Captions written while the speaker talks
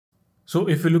So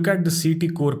if you look at the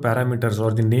CT core parameters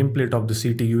or the nameplate of the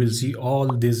CT, you will see all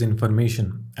this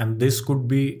information, and this could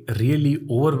be really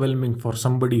overwhelming for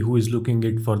somebody who is looking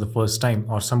at it for the first time,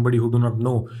 or somebody who do not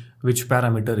know which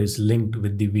parameter is linked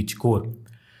with the which core.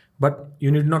 But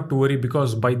you need not to worry,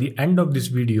 because by the end of this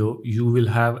video, you will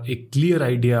have a clear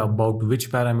idea about which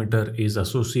parameter is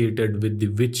associated with the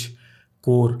which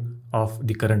core of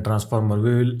the current transformer.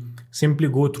 We will simply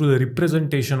go through the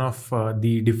representation of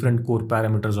the different core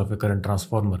parameters of a current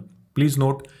transformer. Please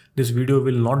note, this video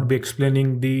will not be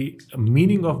explaining the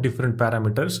meaning of different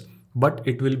parameters, but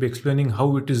it will be explaining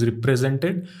how it is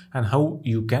represented and how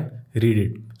you can read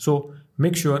it. So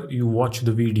make sure you watch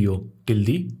the video till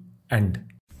the end.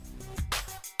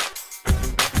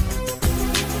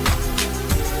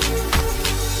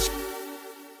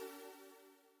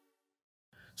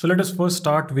 So let us first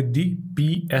start with the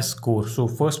PS core. So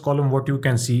first column, what you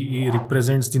can see, it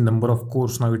represents the number of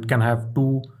cores. Now it can have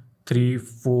 2, 3,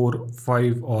 4,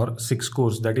 5 or 6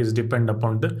 cores. That is depend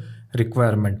upon the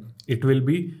requirement. It will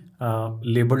be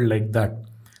labeled like that.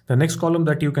 The next column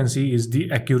that you can see is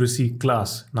the accuracy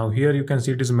class. Now here you can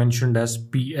see it is mentioned as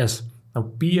PS. Now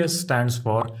PS stands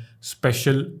for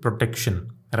special protection,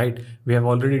 right? We have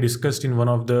already discussed in one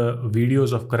of the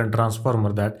videos of current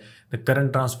transformer that the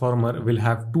current transformer will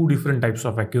have two different types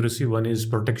of accuracy. One is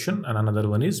protection and another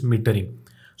one is metering.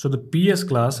 So the PS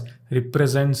class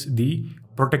represents the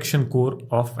protection core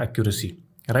of accuracy,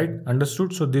 right?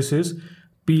 Understood? So this is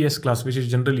PS class, which is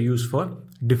generally used for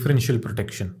differential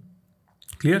protection.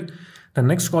 Clear? The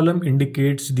next column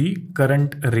indicates the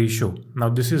current ratio. Now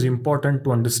this is important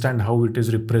to understand how it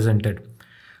is represented.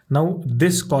 Now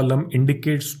this column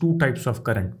indicates two types of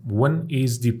current. One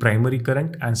is the primary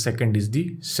current and second is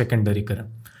the secondary current.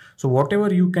 So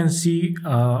whatever you can see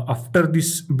after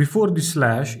this, before the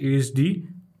slash, is the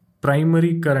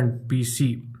primary current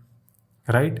PC,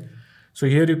 right? So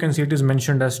here you can see it is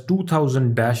mentioned as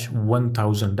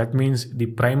 2000-1000. That means the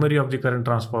primary of the current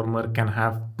transformer can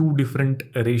have two different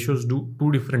ratios,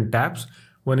 two different taps.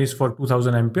 One is for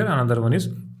 2000 ampere, another one is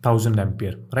 1000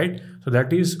 ampere, right? So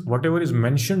that is whatever is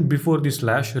mentioned before the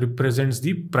slash represents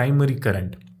the primary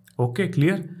current. Okay,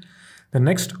 clear? The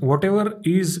next, whatever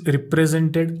is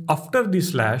represented after the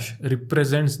slash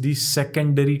represents the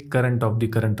secondary current of the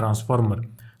current transformer.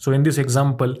 So in this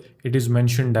example, it is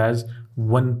mentioned as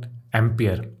 1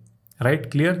 ampere,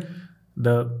 right? Clear?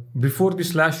 Before the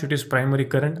slash it is primary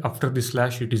current, after the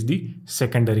slash it is the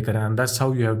secondary current, and that's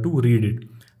how you have to read it.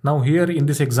 Now here in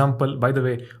this example, by the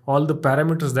way, all the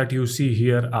parameters that you see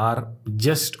here are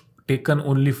just taken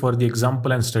only for the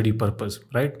example and study purpose,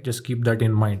 right? Just keep that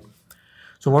in mind.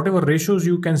 So whatever ratios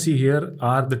you can see here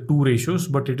are the two ratios,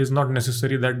 but it is not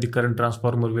necessary that the current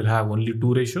transformer will have only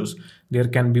two ratios. There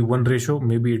can be one ratio,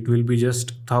 maybe it will be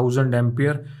just 1000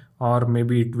 ampere, or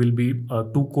maybe it will be a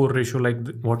 2-core ratio like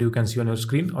what you can see on your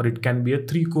screen, or it can be a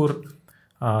 3-core,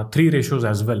 3 ratios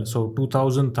as well. So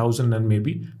 2000, 1000 and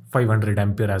maybe 500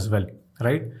 ampere as well,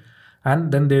 right?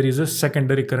 And then there is a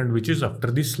secondary current which is after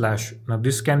the slash. Now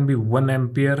this can be 1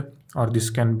 ampere or this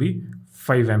can be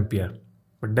 5 ampere,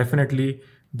 but definitely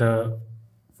the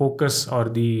focus or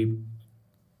the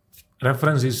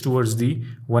reference is towards the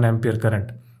 1 ampere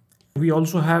current. We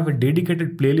also have a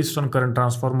dedicated playlist on current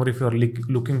transformer. If you are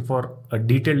looking for a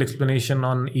detailed explanation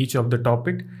on each of the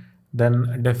topic,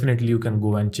 then definitely you can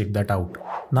go and check that out.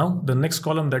 Now the next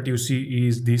column that you see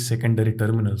is the secondary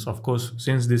terminals. Of course,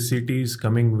 since this CT is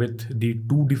coming with the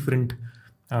two different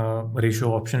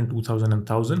ratio option, 2000 and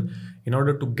 1000, in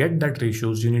order to get that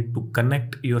ratios, you need to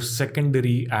connect your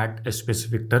secondary at a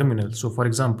specific terminal. So for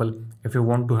example, if you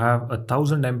want to have a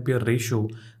 1000 ampere ratio,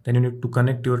 then you need to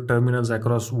connect your terminals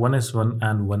across 1S1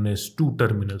 and 1S2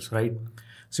 terminals, right?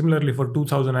 Similarly, for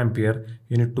 2000 ampere,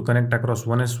 you need to connect across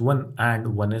 1S1 and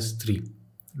 1S3.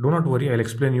 Do not worry, I'll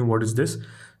explain you what is this.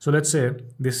 So let's say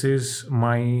this is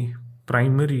my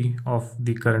primary of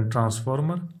the current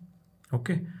transformer,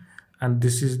 okay? And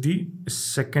this is the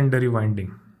secondary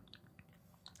winding.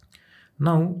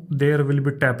 Now there will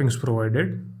be tappings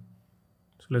provided.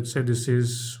 So let's say this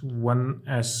is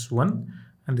 1S1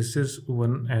 and this is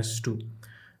 1S2.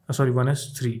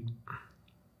 1S3.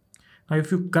 Now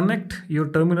if you connect your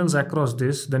terminals across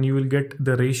this, then you will get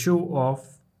the ratio of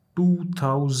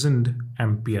 2000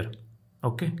 ampere.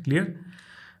 Okay, clear?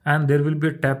 And there will be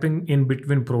a tapping in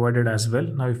between provided as well.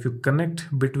 Now if you connect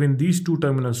between these two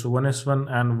terminals, so 1S1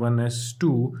 and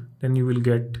 1S2, then you will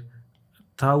get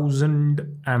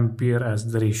 1000 ampere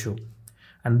as the ratio.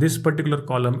 And this particular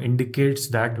column indicates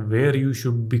that where you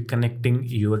should be connecting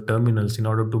your terminals in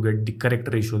order to get the correct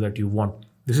ratio that you want.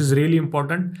 This is really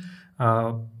important.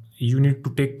 you need to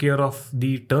take care of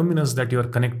the terminals that you are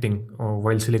connecting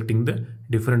while selecting the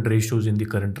different ratios in the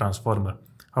current transformer.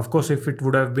 Of course, if it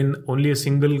would have been only a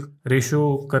single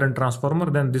ratio current transformer,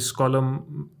 then this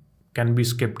column can be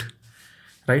skipped,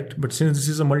 right? But since this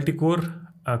is a multi-core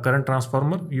current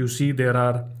transformer, you see there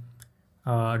are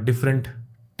different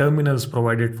terminals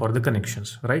provided for the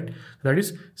connections, right? That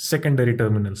is secondary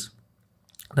terminals.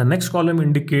 The next column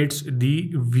indicates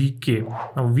the VK.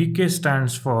 Now VK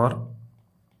stands for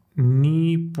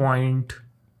knee point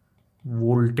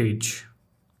voltage,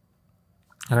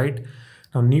 right?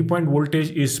 Now knee point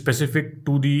voltage is specific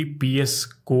to the PS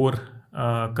core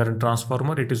current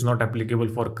transformer. It is not applicable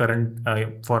for current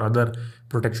for other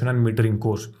protection and metering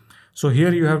cores. So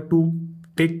here you have to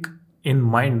take in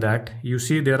mind that you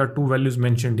see there are two values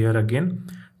mentioned here again,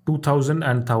 2000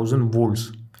 and 1000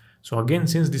 volts. So again,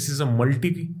 since this is a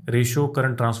multi-ratio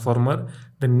current transformer,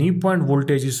 the knee point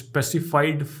voltage is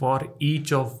specified for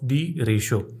each of the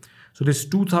ratio. So this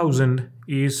 2000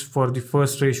 is for the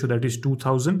first ratio, that is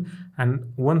 2000,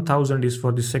 and 1000 is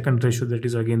for the second ratio, that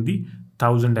is again the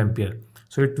 1000 ampere.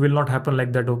 So it will not happen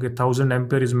like that. Okay, 1000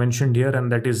 ampere is mentioned here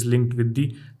and that is linked with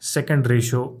the second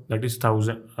ratio, that is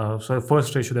 1000. So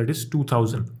first ratio, that is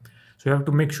 2000. So you have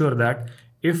to make sure that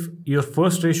if your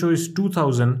first ratio is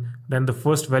 2000, then the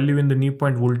first value in the knee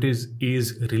point voltage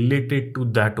is related to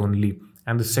that only,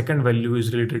 and the second value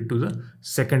is related to the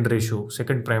second ratio,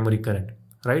 second primary current,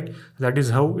 right? That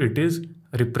is how it is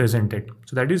represented.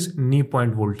 So that is knee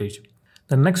point voltage.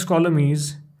 The next column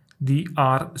is the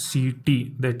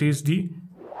RCT, that is the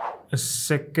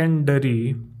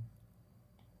secondary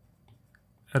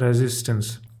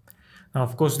resistance. Now,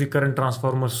 of course, the current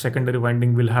transformer secondary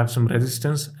winding will have some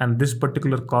resistance, and this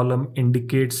particular column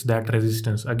indicates that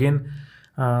resistance. Again,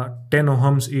 10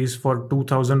 ohms is for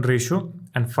 2000 ratio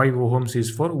and 5 ohms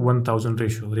is for 1000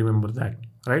 ratio. Remember that,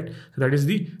 right? So that is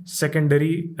the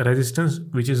secondary resistance,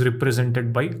 which is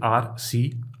represented by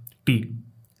RCT.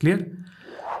 Clear?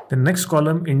 The next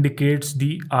column indicates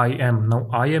the IM. Now,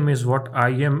 IM is what?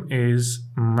 IM is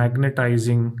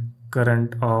magnetizing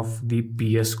current of the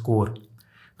PS core.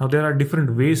 Now there are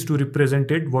different ways to represent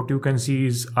it. What you can see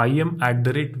is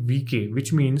IM@VK,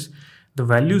 which means the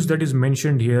values that is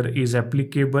mentioned here is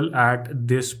applicable at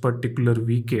this particular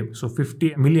VK. So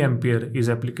 50 milliampere is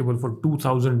applicable for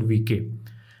 2000 VK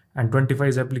and 25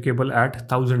 is applicable at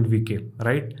 1000 VK,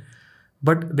 right?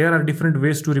 But there are different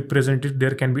ways to represent it.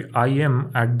 There can be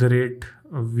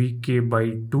IM@VK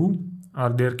by 2, or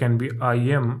there can be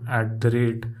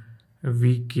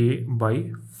IM@VK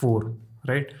by 4,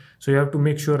 right? So you have to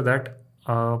make sure that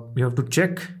you have to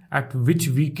check at which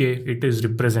VK it is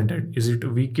represented. Is it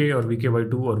VK or VK by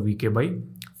 2 or VK by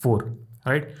 4,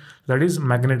 right? That is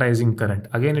magnetizing current.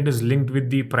 Again, it is linked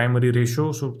with the primary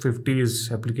ratio. So 50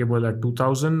 is applicable at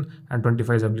 2000 and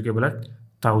 25 is applicable at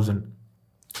 1000,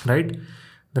 right?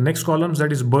 The next columns,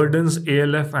 that is burdens,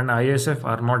 ALF and ISF,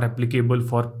 are not applicable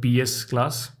for PS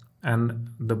class. And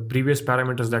the previous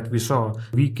parameters that we saw,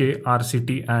 VK,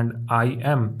 RCT and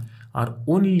IM, are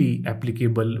only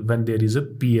applicable when there is a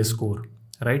PS core,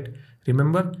 right?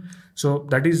 Remember? So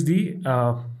that is the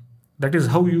that is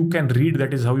how you can read,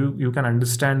 that is how you can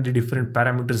understand the different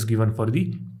parameters given for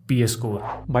the PS core.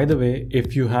 By the way,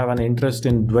 if you have an interest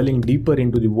in dwelling deeper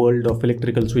into the world of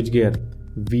electrical switchgear,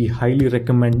 we highly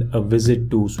recommend a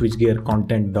visit to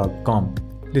switchgearcontent.com.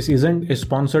 This isn't a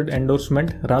sponsored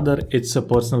endorsement, rather it's a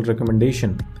personal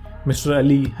recommendation. Mr.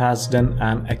 Ali has done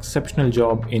an exceptional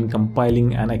job in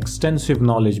compiling an extensive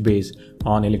knowledge base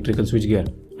on electrical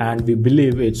switchgear, and we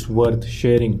believe it's worth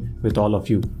sharing with all of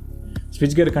you.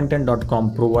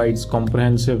 Switchgearcontent.com provides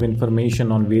comprehensive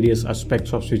information on various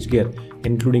aspects of switchgear,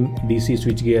 including DC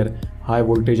switchgear, high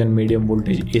voltage and medium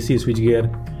voltage AC switchgear,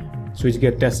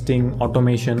 switchgear testing,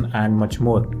 automation, and much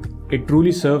more. It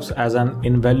truly serves as an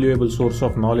invaluable source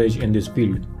of knowledge in this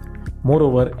field.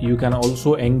 Moreover, you can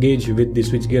also engage with the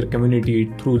switchgear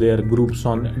community through their groups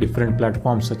on different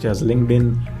platforms such as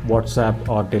LinkedIn, WhatsApp,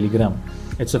 or Telegram.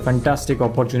 It's a fantastic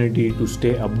opportunity to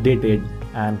stay updated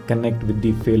and connect with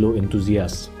the fellow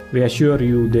enthusiasts. We assure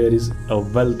you there is a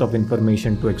wealth of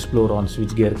information to explore on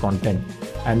switchgear content,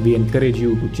 and we encourage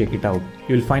you to check it out.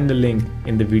 You'll find the link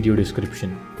in the video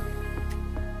description.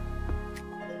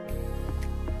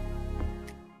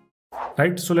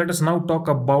 Right, so let us now talk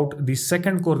about the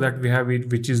second core that we have,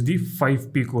 which is the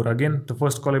 5P core. Again, the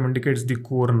first column indicates the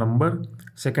core number,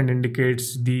 second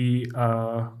indicates the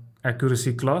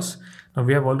accuracy class. Now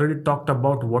we have already talked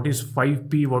about what is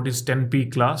 5P, what is 10P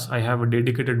class. I have a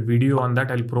dedicated video on that.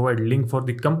 I'll provide link for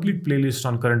the complete playlist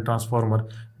on current transformer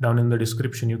down in the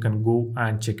description. You can go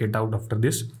and check it out after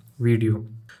this video.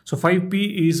 So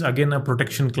 5P is again a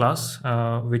protection class,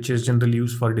 which is generally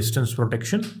used for distance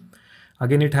protection.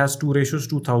 Again, it has two ratios,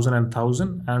 2000 and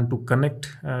 1000, and to connect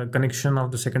connection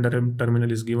of the secondary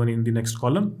terminal is given in the next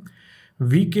column.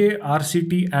 VK,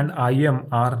 RCT and IM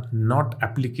are not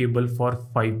applicable for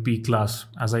 5P class.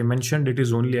 As I mentioned, it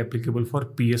is only applicable for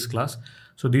PS class.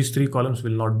 So these three columns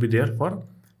will not be there for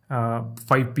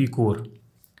 5P core.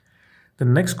 The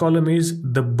next column is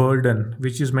the burden,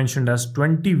 which is mentioned as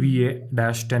 20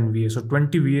 VA-10 VA. So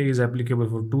 20 VA is applicable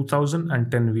for 2000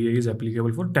 and 10 VA is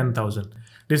applicable for 10,000.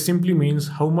 This simply means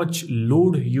how much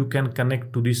load you can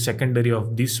connect to the secondary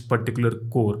of this particular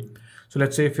core. So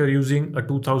let's say if you're using a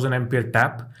 2000 ampere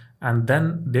tap, and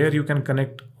then there you can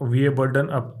connect VA burden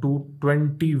up to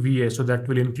 20 VA. So that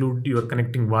will include your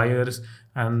connecting wires,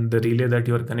 and the relay that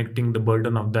you are connecting, the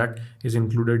burden of that is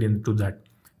included into that.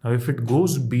 Now, if it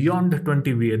goes beyond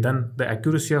 20 VA, then the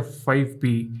accuracy of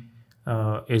 5P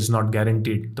is not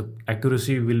guaranteed. The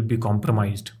accuracy will be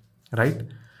compromised, right?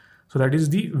 So that is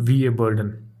the VA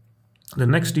burden. The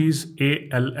next is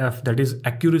ALF, that is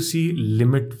accuracy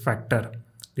limit factor.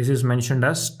 This is mentioned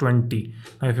as 20.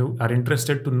 Now, if you are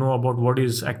interested to know about what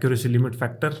is accuracy limit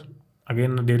factor,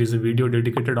 again, there is a video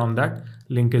dedicated on that.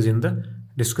 Link is in the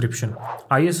description.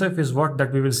 ISF is what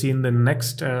that we will see in the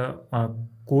next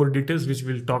core details, which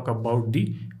will talk about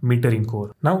the metering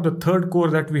core. Now, the third core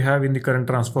that we have in the current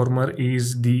transformer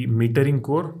is the metering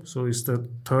core. So it's the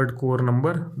third core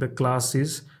number. The class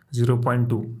is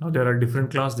 0.2. Now there are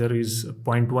different class. There is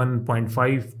 0.1,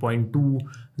 0.5, 0.2,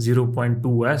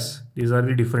 0.2s. These are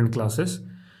the different classes.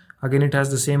 Again, it has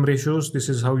the same ratios. This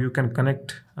is how you can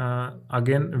connect.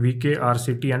 Again, VK,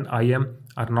 RCT and IM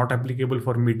are not applicable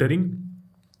for metering.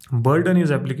 Burden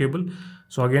is applicable.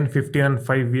 So again, 15 and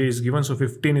 5 VA is given. So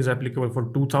 15 is applicable for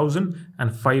 2000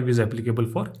 and 5 is applicable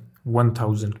for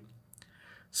 1000.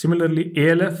 Similarly,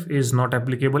 ALF is not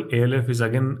applicable. ALF is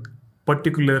again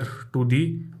particular to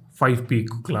the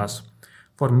 5P class.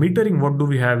 For metering, what do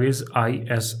we have is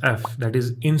ISF, that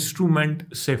is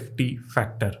instrument safety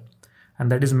factor,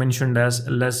 and that is mentioned as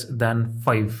less than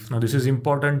 5. Now this is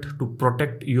important to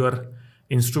protect your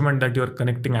instrument that you are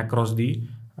connecting across the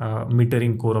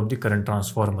metering core of the current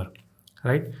transformer,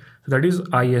 right? So that is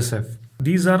ISF.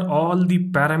 These are all the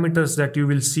parameters that you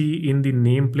will see in the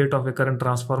nameplate of a current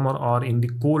transformer or in the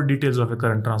core details of a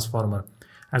current transformer.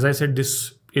 As I said,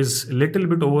 this is a little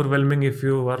bit overwhelming if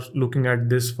you are looking at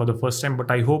this for the first time, but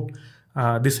I hope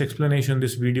this explanation,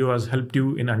 this video has helped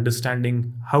you in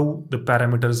understanding how the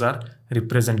parameters are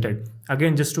represented.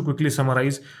 Again, just to quickly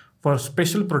summarize, for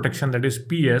special protection, that is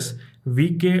PS,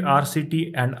 VK,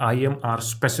 RCT and IM are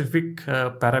specific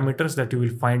parameters that you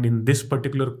will find in this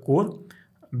particular core.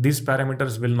 These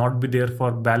parameters will not be there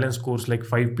for balance cores like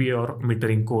 5P or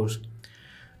metering cores.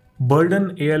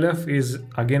 Burden ALF is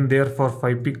again there for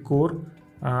 5P core.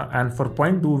 And for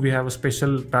 0.2, we have a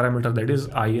special parameter, that is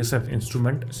ISF,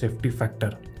 instrument safety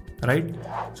factor, right?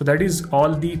 So that is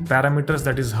all the parameters.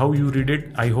 That is how you read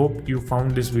it. I hope you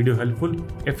found this video helpful.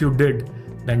 If you did,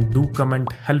 then do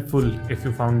comment helpful if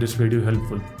you found this video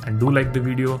helpful, and do like the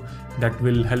video. That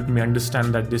will help me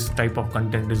understand that this type of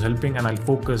content is helping, and I'll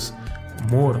focus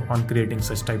more on creating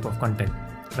such type of content,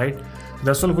 right?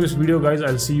 That's all for this video, guys.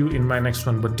 I'll see you in my next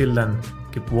one, but till then,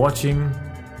 keep watching,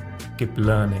 keep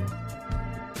learning.